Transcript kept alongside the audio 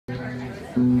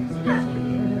The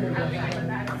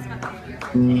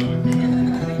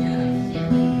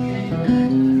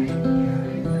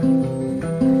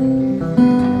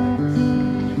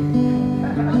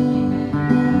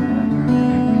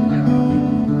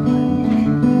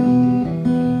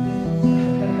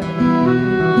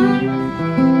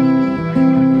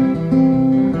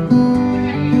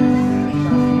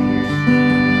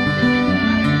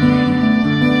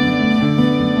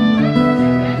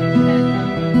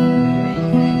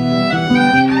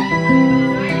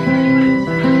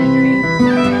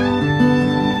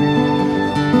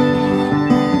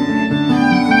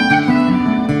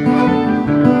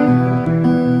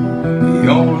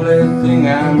only thing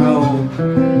I know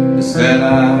is that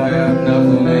I have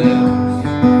nothing else.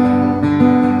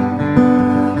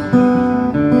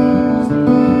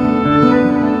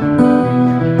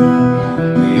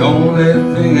 The only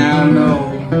thing I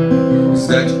know is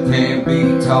that you can't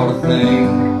be taught a thing.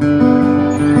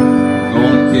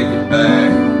 Gonna kick it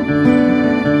back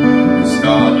and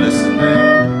start listening.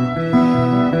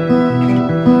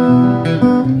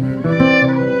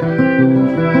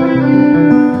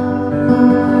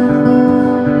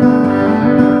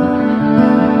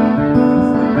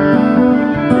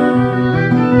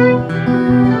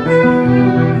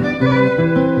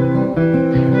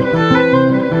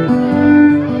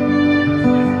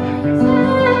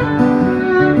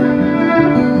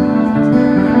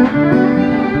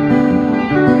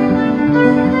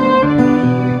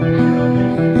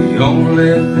 The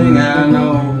only thing I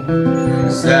know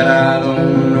is that I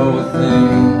don't know a thing.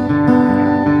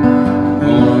 I'm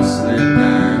gonna slip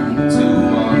down to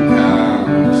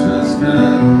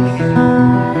unconsciousness,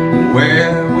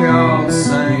 where we all the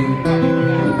same.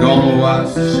 I'm gonna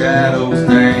watch the shadows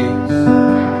dance,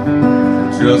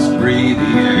 just breathe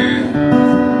the air,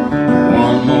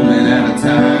 one moment at a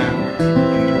time.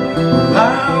 Well, I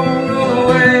don't know the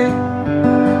way,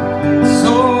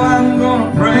 so I'm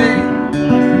gonna pray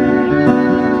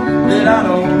that I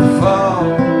don't fall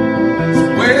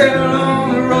somewhere along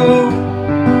the road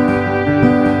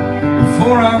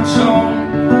before I'm shown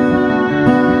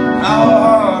how a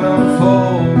heart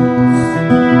unfolds.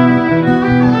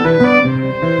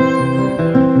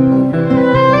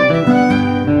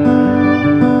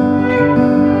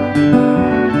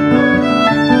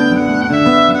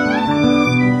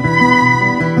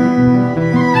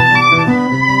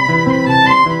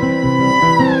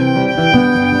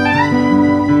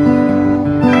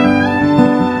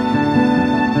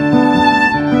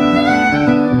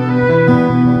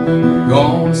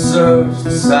 Gonna search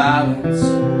the silence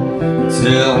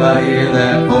till I hear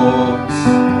that voice.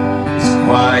 It's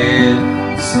quiet,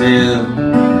 still,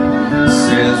 it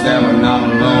says that we're not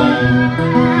alone.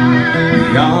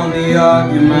 Beyond the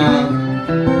argument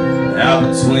out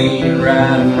between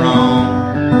right and wrong,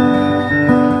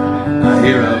 I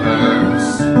hear a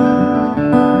verse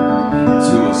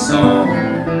to a song.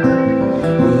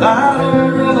 Well, I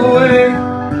don't know the way,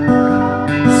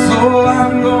 so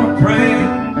I'm gonna pray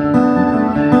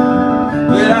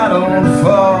that I don't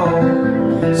fall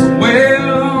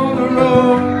somewhere on the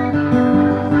road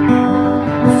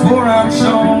before I'm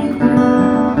shown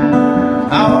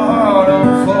how a heart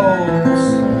unfolds.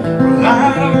 Well, I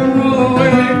don't know the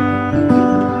way,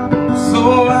 so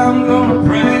I'm gonna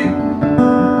pray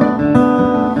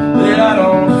that I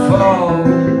don't fall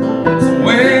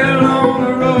somewhere on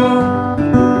the road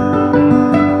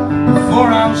before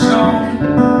I'm shown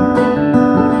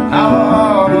how a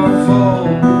heart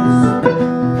unfolds.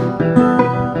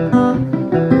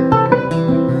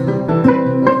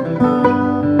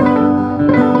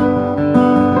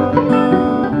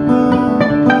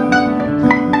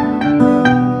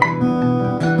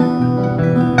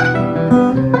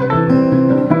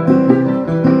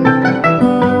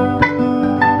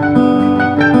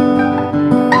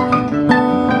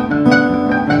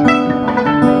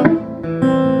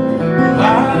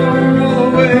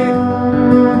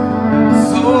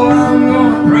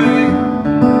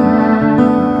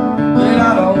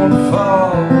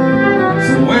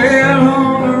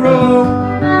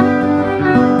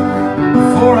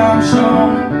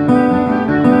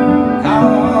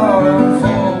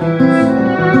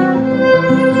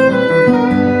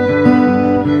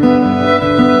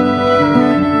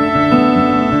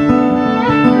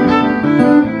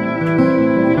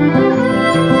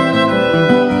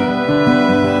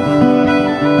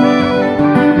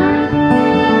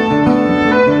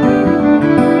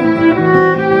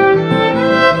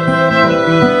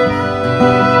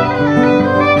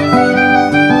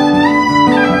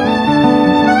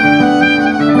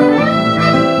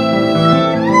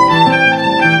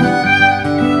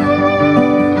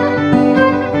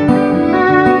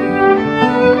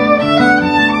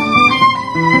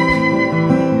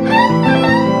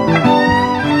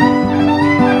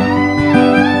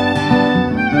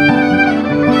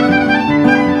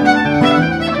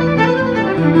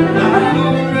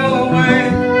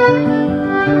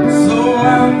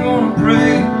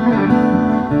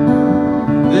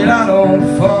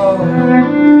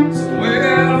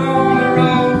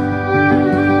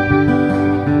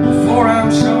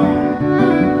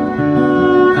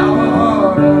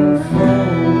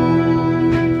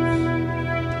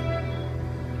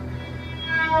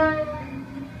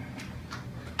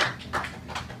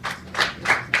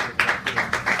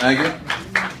 Thank you.